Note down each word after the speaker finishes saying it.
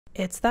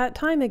It's that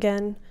time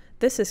again.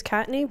 This is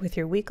Katney with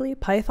your weekly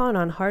Python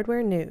on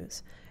Hardware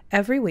news.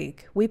 Every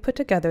week, we put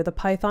together the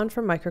Python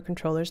for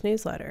Microcontrollers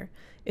newsletter.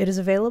 It is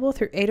available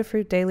through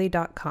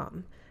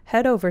adafruitdaily.com.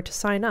 Head over to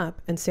sign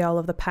up and see all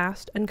of the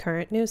past and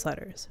current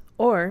newsletters,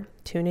 or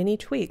tune in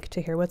each week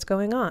to hear what's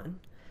going on.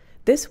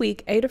 This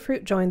week,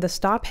 Adafruit joined the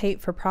Stop Hate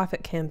for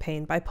Profit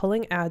campaign by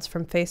pulling ads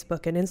from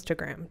Facebook and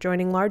Instagram,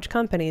 joining large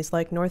companies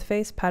like North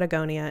Face,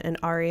 Patagonia, and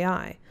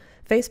REI.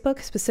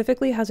 Facebook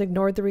specifically has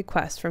ignored the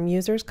request from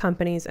users,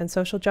 companies, and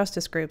social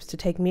justice groups to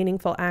take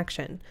meaningful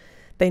action.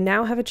 They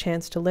now have a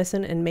chance to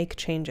listen and make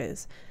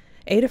changes.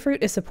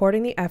 Adafruit is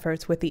supporting the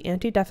efforts with the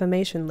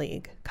Anti-Defamation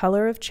League,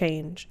 Color of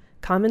Change,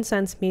 Common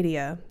Sense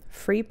Media,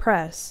 Free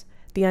Press,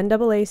 the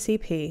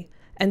NAACP,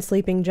 and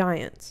Sleeping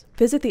Giants.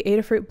 Visit the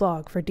Adafruit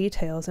blog for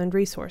details and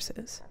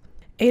resources.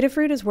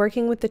 Adafruit is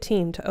working with the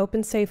team to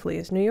open safely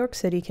as New York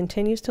City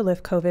continues to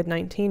lift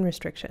COVID-19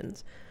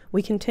 restrictions.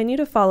 We continue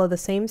to follow the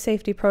same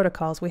safety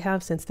protocols we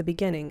have since the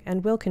beginning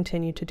and will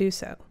continue to do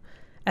so.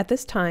 At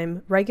this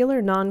time, regular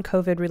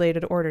non-COVID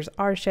related orders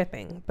are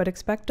shipping, but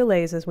expect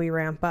delays as we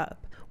ramp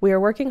up. We are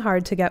working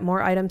hard to get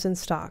more items in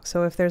stock,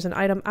 so if there's an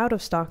item out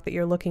of stock that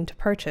you're looking to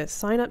purchase,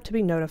 sign up to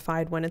be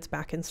notified when it's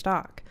back in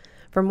stock.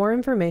 For more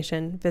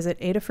information, visit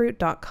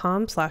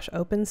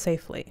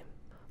adafruit.com/opensafely.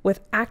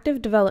 With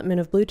active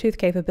development of Bluetooth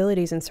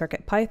capabilities in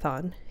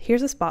CircuitPython,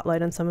 here's a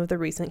spotlight on some of the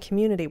recent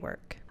community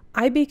work.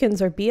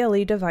 iBeacons are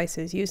BLE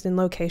devices used in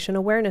location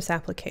awareness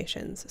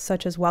applications,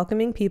 such as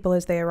welcoming people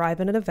as they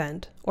arrive at an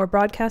event, or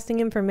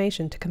broadcasting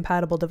information to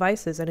compatible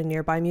devices at a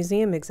nearby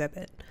museum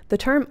exhibit. The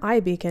term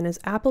iBeacon is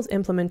Apple's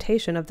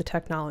implementation of the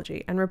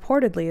technology, and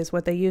reportedly is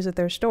what they use at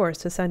their stores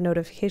to send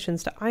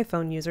notifications to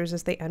iPhone users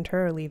as they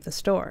enter or leave the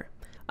store.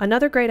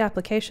 Another great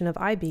application of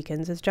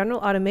iBeacons is general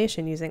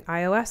automation using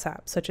iOS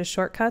apps such as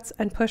Shortcuts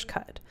and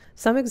PushCut.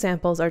 Some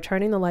examples are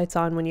turning the lights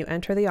on when you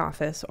enter the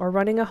office or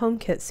running a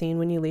HomeKit scene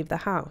when you leave the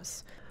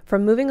house.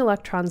 From Moving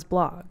Electrons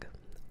blog,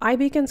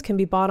 iBeacons can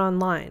be bought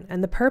online,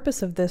 and the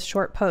purpose of this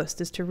short post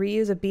is to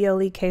reuse a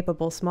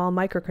BLE-capable small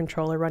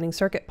microcontroller running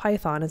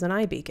CircuitPython as an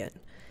iBeacon.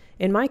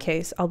 In my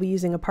case, I'll be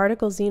using a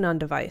Particle Xenon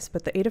device,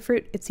 but the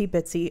Adafruit Itsy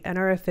Bitsy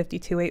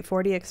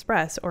NRF52840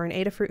 Express or an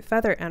Adafruit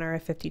Feather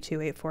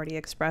NRF52840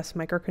 Express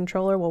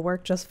microcontroller will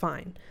work just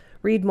fine.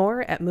 Read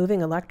more at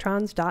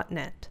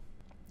movingelectrons.net.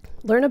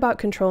 Learn about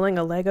controlling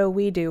a LEGO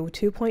WeDo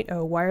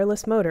 2.0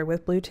 wireless motor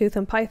with Bluetooth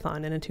and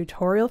Python in a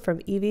tutorial from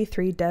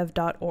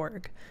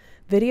ev3dev.org.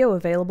 Video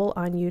available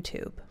on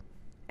YouTube.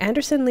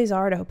 Anderson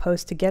Lizardo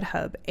posts to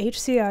GitHub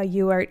HCI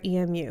UART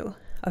EMU,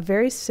 a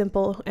very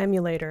simple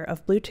emulator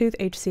of Bluetooth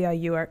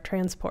HCI UART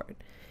transport.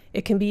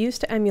 It can be used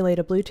to emulate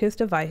a Bluetooth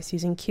device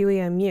using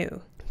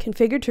QEMU,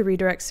 configured to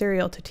redirect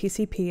serial to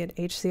TCP and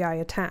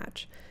HCI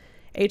attach.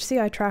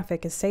 HCI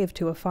traffic is saved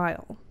to a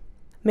file.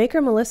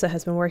 Maker Melissa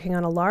has been working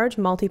on a large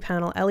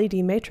multi-panel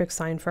LED matrix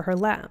sign for her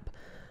lab.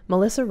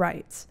 Melissa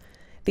writes,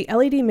 "The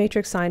LED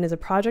matrix sign is a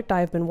project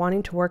I have been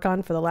wanting to work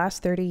on for the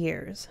last 30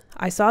 years.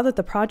 I saw that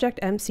the Project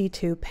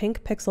MC2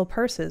 pink pixel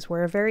purses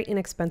were very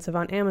inexpensive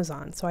on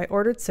Amazon, so I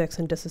ordered 6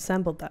 and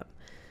disassembled them.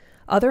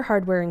 Other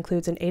hardware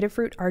includes an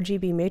Adafruit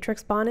RGB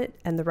matrix bonnet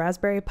and the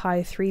Raspberry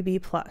Pi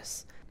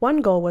 3B+.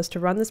 One goal was to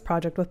run this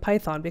project with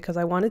Python because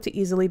I wanted to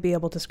easily be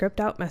able to script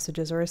out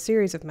messages or a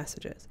series of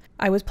messages.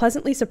 I was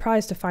pleasantly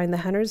surprised to find the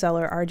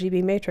Henner-Zeller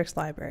RGB matrix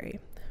library.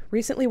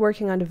 Recently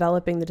working on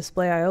developing the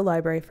Display.io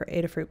library for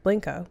Adafruit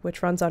Blinka,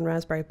 which runs on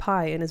Raspberry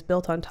Pi and is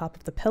built on top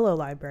of the Pillow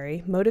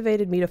library,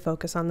 motivated me to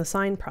focus on the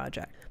sign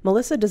project.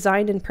 Melissa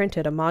designed and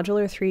printed a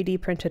modular 3D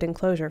printed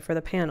enclosure for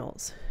the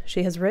panels.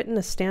 She has written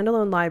a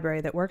standalone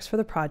library that works for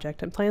the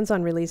project and plans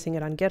on releasing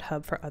it on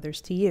GitHub for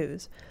others to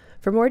use.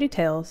 For more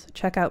details,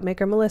 check out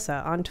Maker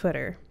Melissa on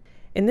Twitter."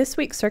 In this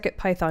week's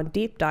CircuitPython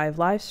Deep Dive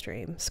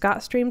livestream,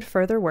 Scott streamed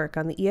further work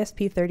on the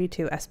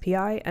ESP32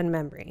 SPI and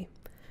memory.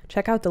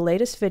 Check out the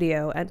latest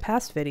video and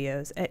past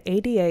videos at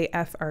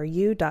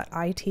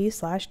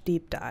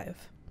adafru.it/deepdive.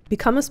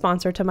 Become a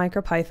sponsor to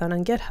MicroPython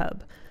on GitHub.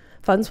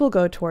 Funds will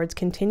go towards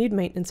continued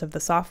maintenance of the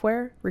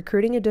software,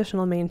 recruiting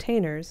additional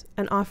maintainers,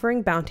 and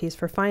offering bounties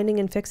for finding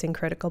and fixing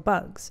critical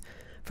bugs.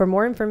 For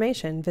more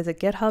information, visit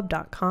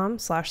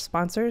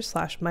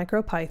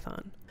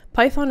github.com/sponsors/MicroPython.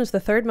 Python is the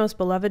third most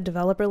beloved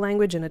developer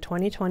language in a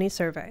 2020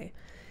 survey.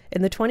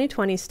 In the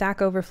 2020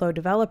 Stack Overflow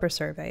Developer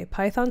Survey,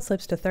 Python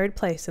slips to third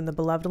place in the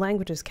beloved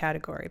languages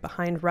category,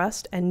 behind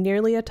Rust and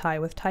nearly a tie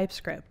with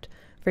TypeScript.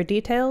 For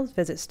details,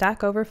 visit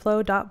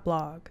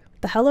stackoverflow.blog.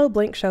 The Hello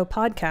Blink Show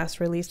podcast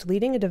released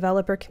Leading a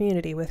Developer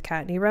Community with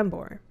Katney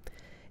Rembor.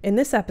 In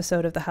this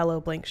episode of the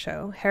Hello Blink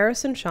Show,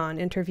 Harris and Sean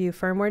interview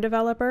firmware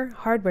developer,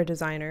 hardware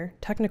designer,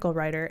 technical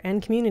writer,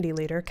 and community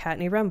leader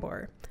Katney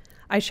Rembor.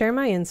 I share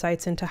my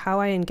insights into how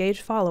I engage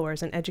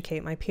followers and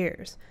educate my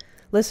peers.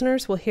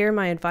 Listeners will hear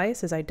my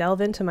advice as I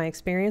delve into my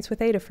experience with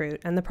Adafruit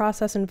and the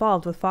process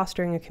involved with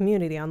fostering a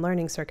community on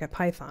learning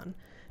CircuitPython.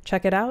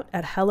 Check it out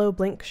at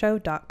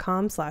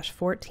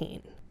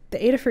helloblinkshow.com/14. The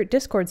Adafruit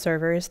Discord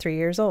server is 3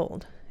 years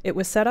old. It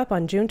was set up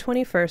on June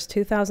 21,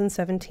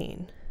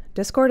 2017.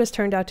 Discord has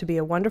turned out to be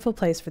a wonderful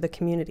place for the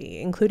community,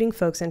 including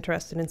folks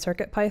interested in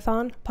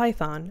CircuitPython,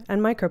 Python,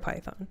 and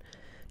MicroPython.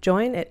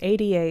 Join at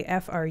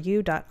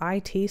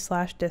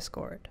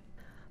adafru.it/discord.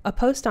 A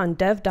post on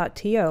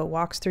dev.to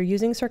walks through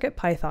using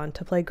CircuitPython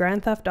to play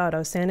Grand Theft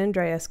Auto San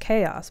Andreas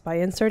Chaos by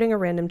inserting a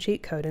random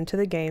cheat code into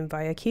the game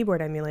via keyboard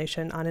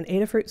emulation on an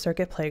Adafruit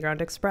Circuit Playground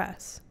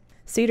Express.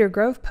 Cedar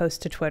Grove posts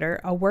to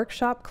Twitter a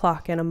workshop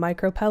clock in a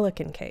Micro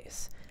Pelican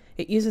case.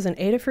 It uses an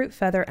Adafruit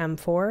Feather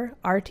M4,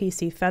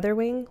 RTC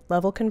Featherwing,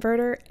 level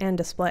converter, and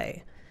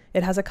display.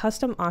 It has a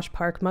custom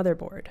OshPark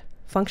motherboard.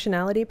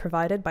 Functionality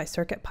provided by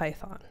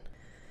CircuitPython.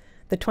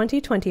 The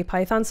 2020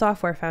 Python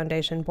Software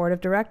Foundation Board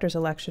of Directors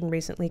election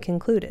recently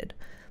concluded.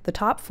 The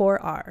top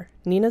 4 are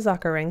Nina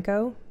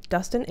Zakarenko,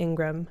 Dustin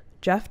Ingram,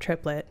 Jeff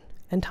Triplett,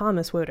 and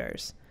Thomas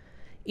Wooters.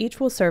 Each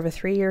will serve a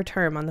 3-year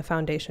term on the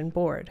Foundation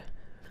board.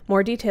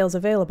 More details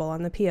available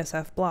on the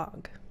PSF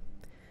blog.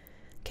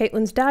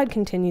 Caitlin's dad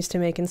continues to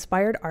make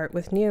inspired art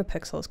with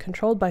NeoPixels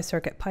controlled by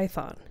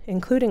CircuitPython,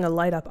 including a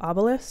light-up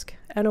obelisk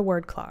and a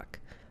word clock.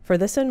 For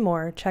this and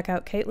more, check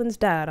out Caitlin's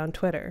dad on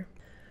Twitter.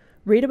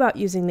 Read about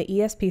using the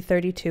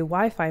ESP32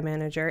 Wi-Fi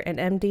Manager and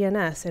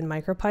MDNS in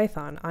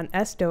MicroPython on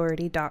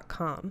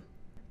sdoherty.com.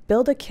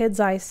 Build a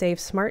kid's eye safe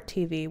smart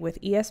TV with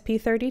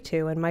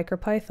ESP32 and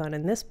MicroPython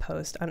in this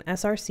post on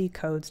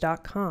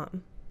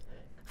srccodes.com.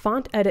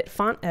 Font Edit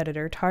Font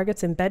Editor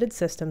targets embedded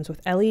systems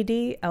with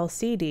LED,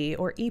 LCD,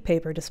 or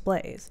e-paper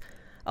displays.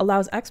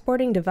 Allows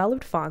exporting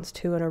developed fonts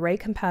to an array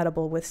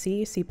compatible with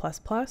C, C++,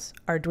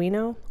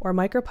 Arduino, or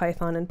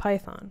MicroPython and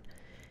Python.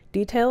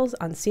 Details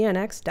on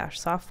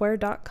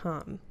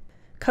cnx-software.com.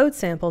 Code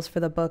samples for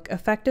the book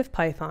Effective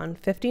Python,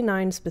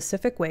 59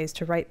 Specific Ways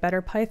to Write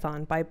Better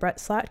Python by Brett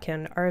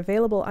Slatkin are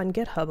available on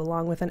GitHub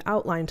along with an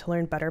outline to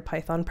learn better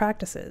Python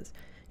practices.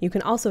 You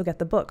can also get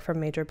the book from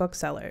major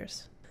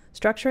booksellers.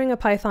 Structuring a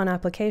Python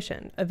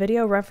application, a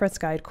video reference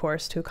guide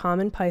course to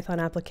common Python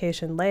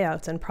application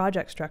layouts and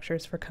project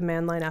structures for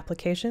command line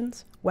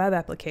applications, web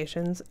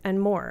applications,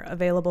 and more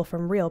available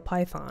from Real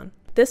Python.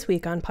 This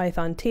week on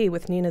Python Tea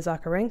with Nina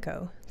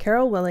Zakarenko,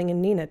 Carol Willing and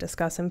Nina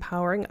discuss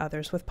empowering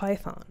others with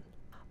Python.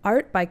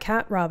 Art by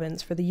Kat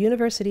Robbins for the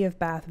University of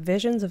Bath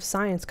Visions of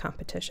Science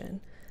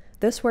competition.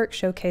 This work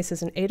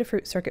showcases an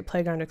Adafruit Circuit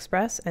Playground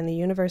Express and the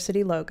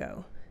university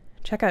logo.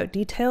 Check out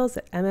details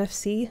at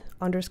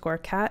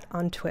mfc_cat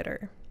on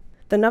Twitter.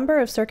 The number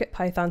of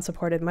CircuitPython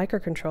supported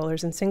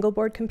microcontrollers in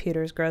single-board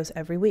computers grows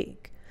every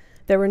week.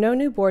 There were no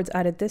new boards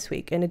added this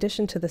week in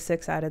addition to the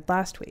 6 added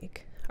last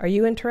week. Are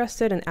you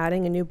interested in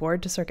adding a new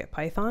board to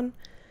CircuitPython?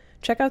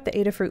 Check out the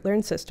Adafruit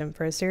Learn System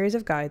for a series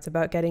of guides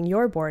about getting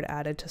your board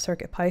added to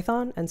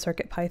CircuitPython and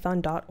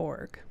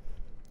circuitpython.org.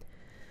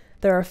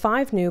 There are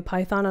 5 new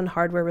Python on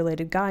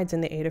hardware-related guides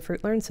in the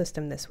Adafruit Learn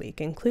System this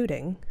week,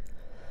 including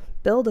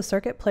Build a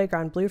Circuit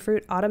Playground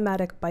Bluefruit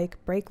automatic bike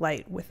brake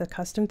light with a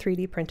custom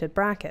 3D printed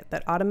bracket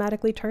that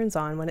automatically turns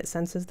on when it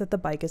senses that the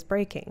bike is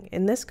braking,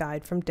 in this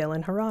guide from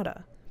Dylan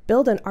Harada.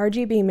 Build an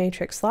RGB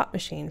matrix slot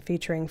machine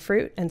featuring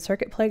Fruit and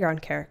Circuit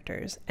Playground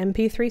characters,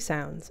 MP3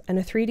 sounds, and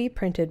a 3D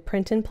printed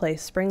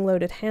print-in-place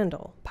spring-loaded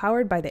handle,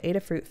 powered by the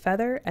Adafruit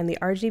Feather and the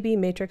RGB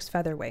matrix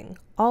Featherwing,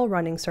 all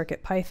running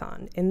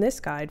CircuitPython, in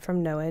this guide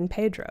from Noah and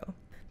Pedro.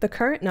 The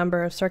current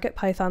number of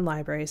CircuitPython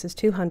libraries is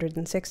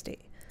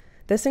 260.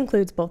 This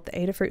includes both the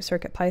Adafruit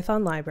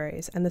CircuitPython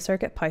libraries and the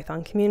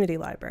CircuitPython community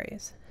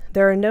libraries.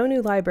 There are no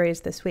new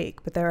libraries this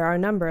week, but there are a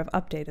number of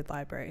updated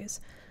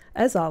libraries.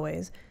 As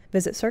always,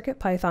 visit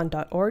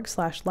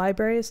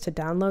circuitpython.org/libraries to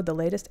download the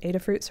latest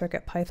Adafruit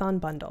CircuitPython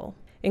bundle.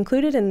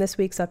 Included in this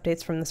week's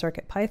updates from the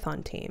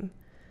CircuitPython team.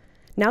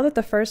 Now that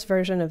the first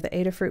version of the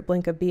Adafruit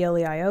Blinka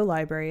BLEIO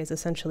library is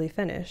essentially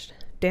finished,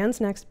 Dan's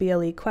next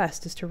BLE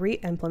quest is to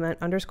re-implement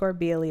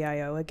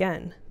 _BLEIO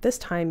again, this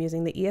time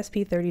using the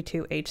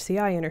ESP32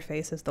 HCI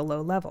interface as the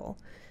low level.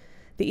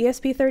 The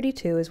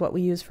ESP32 is what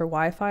we use for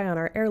Wi-Fi on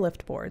our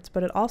airlift boards,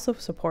 but it also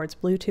supports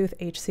Bluetooth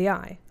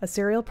HCI, a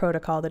serial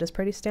protocol that is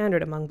pretty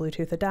standard among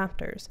Bluetooth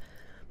adapters.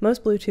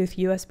 Most Bluetooth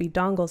USB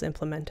dongles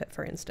implement it,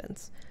 for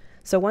instance.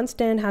 So once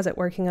Dan has it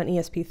working on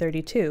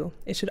ESP32,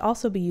 it should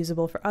also be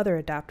usable for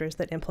other adapters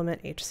that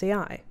implement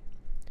HCI.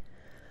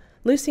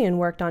 Lucian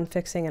worked on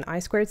fixing an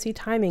I2C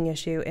timing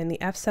issue in the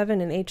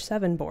F7 and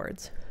H7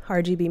 boards,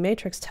 RGB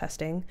matrix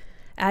testing,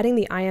 adding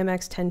the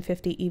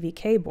IMX1050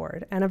 EVK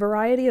board, and a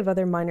variety of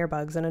other minor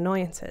bugs and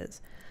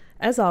annoyances.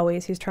 As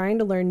always, he's trying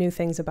to learn new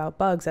things about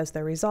bugs as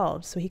they're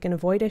resolved so he can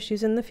avoid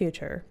issues in the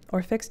future,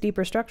 or fix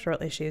deeper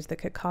structural issues that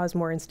could cause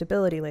more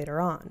instability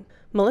later on.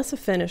 Melissa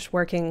finished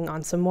working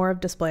on some more of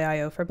Display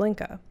I/O for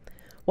Blinka.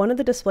 One of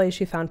the displays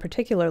she found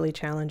particularly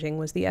challenging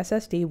was the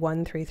SSD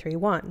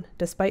 1331,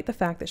 despite the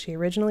fact that she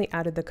originally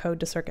added the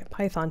code to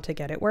CircuitPython to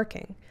get it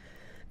working.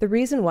 The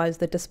reason was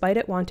that despite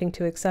it wanting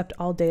to accept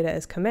all data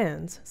as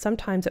commands,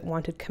 sometimes it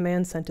wanted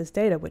commands sent as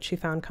data, which she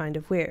found kind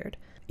of weird.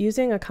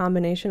 Using a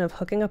combination of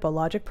hooking up a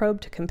logic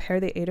probe to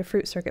compare the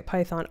Adafruit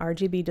CircuitPython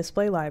RGB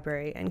display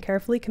library and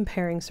carefully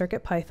comparing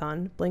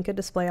CircuitPython, Blinka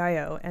Display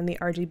I/O, and the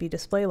RGB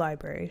display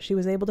library, she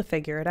was able to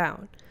figure it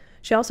out.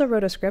 She also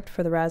wrote a script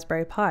for the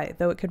Raspberry Pi,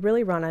 though it could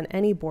really run on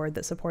any board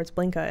that supports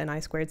Blinka and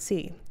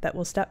I2C, that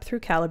will step through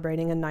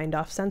calibrating a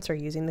 9DOF sensor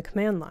using the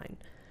command line.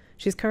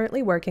 She's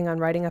currently working on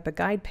writing up a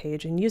guide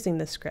page and using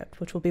this script,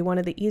 which will be one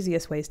of the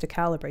easiest ways to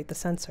calibrate the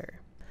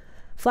sensor.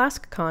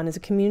 FlaskCon is a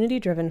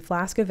community-driven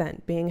Flask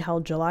event being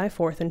held July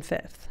 4th and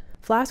 5th.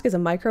 Flask is a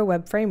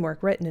micro-web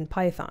framework written in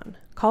Python.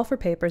 Call for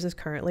papers is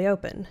currently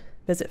open.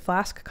 Visit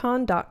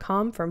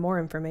flaskcon.com for more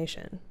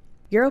information.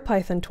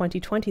 EuroPython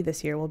 2020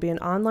 this year will be an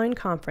online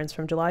conference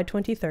from July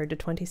 23rd to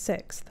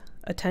 26th.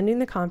 Attending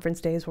the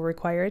conference days will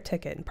require a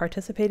ticket, and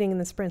participating in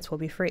the sprints will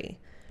be free.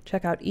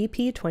 Check out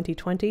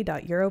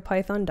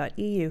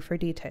ep2020.europython.eu for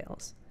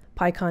details.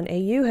 PyCon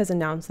AU has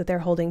announced that they're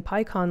holding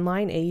PyCon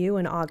Line AU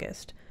in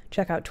August.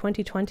 Check out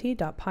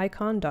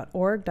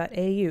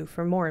 2020.pycon.org.au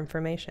for more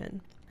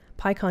information.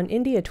 PyCon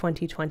India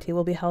 2020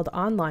 will be held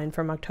online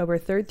from October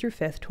 3rd through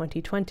 5th,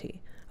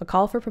 2020. A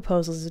call for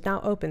proposals is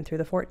now open through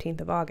the 14th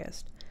of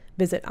August.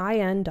 Visit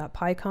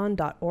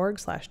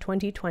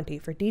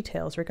in.pycon.org/2020 for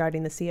details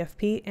regarding the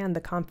CFP and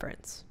the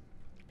conference.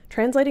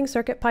 Translating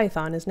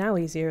CircuitPython is now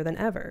easier than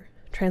ever.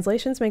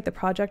 Translations make the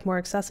project more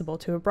accessible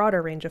to a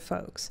broader range of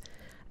folks.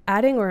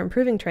 Adding or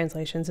improving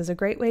translations is a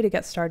great way to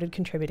get started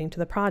contributing to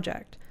the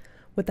project.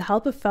 With the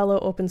help of fellow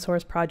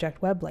open-source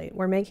project Weblate,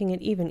 we're making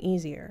it even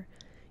easier.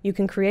 You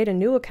can create a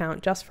new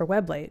account just for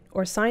Weblate,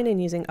 or sign in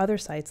using other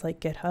sites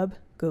like GitHub,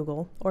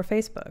 Google, or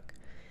Facebook.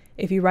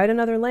 If you write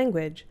another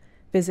language,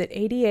 visit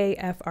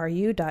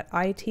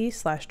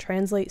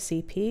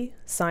adafru.it/translatecp,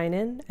 sign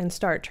in, and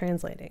start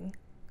translating.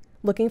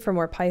 Looking for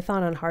more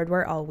Python on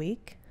hardware all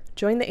week?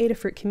 Join the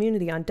Adafruit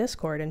community on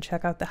Discord and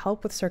check out the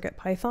Help with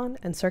CircuitPython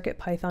and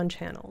CircuitPython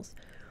channels.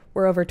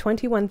 We're over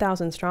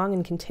 21,000 strong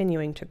and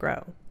continuing to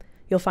grow.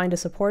 You'll find a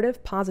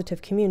supportive,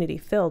 positive community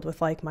filled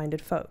with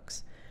like-minded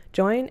folks.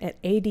 Join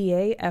at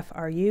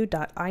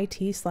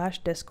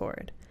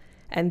adafru.it/discord.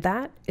 And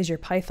that is your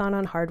Python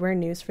on hardware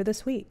news for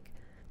this week.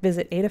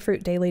 Visit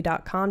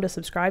adafruitdaily.com to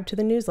subscribe to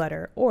the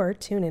newsletter or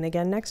tune in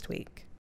again next week.